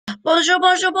Bonjour,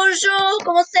 bonjour, bonjour.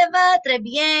 ¿Cómo se va? Très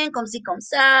bien. Comme si, comme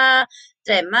ça.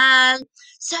 Très mal.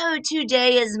 So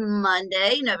today is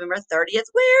Monday, November 30th.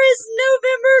 Where is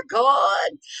November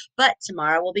gone? But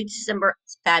tomorrow will be December.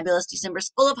 It's fabulous.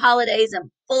 December's full of holidays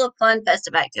and full of fun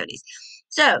festive activities.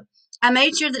 So I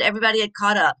made sure that everybody had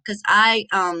caught up because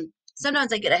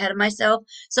sometimes I get ahead of myself.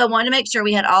 So I wanted to make sure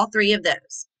we had all three of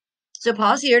those. So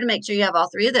pause here to make sure you have all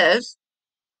three of those.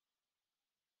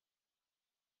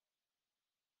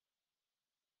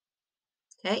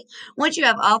 Okay. Once you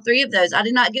have all three of those, I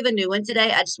did not give a new one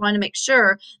today. I just wanted to make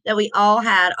sure that we all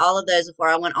had all of those before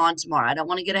I went on tomorrow. I don't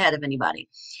want to get ahead of anybody.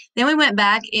 Then we went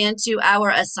back into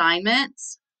our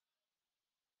assignments.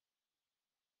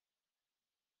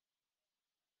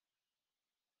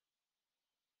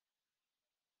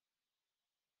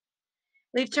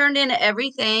 We've turned in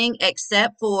everything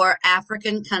except for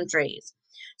African countries.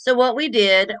 So what we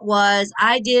did was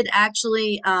I did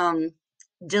actually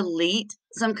delete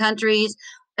some countries.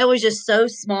 It was just so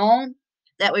small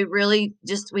that we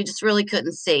just really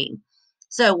couldn't see.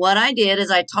 So what I did is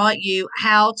I taught you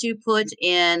how to put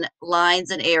in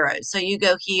lines and arrows. So you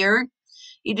go here,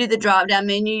 you do the drop down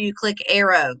menu, you click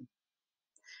arrow.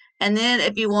 And then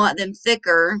if you want them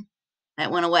thicker,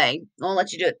 that went away. I'll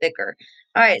let you do it thicker.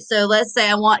 All right, so let's say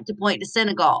I want to point to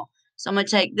Senegal. So I'm going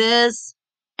to take this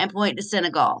and point to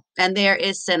Senegal. And there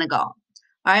is Senegal.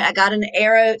 All right, I got an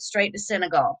arrow straight to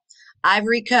Senegal.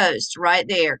 Ivory Coast, right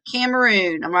there.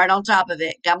 Cameroon, I'm right on top of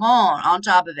it. Gabon, on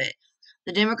top of it.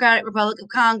 The Democratic Republic of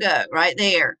Congo, right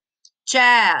there.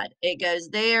 Chad, it goes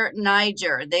there.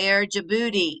 Niger, there.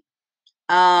 Djibouti.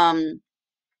 Djibouti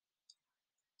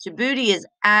is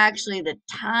actually the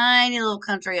tiny little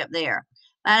country up there.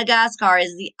 Madagascar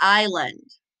is the island.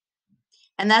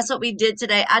 And that's what we did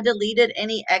today. I deleted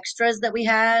any extras that we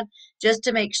had just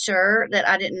to make sure that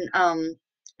I didn't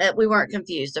that we weren't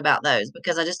confused about those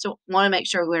because I just want to make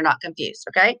sure we're not confused,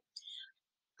 okay?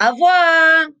 Au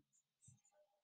revoir.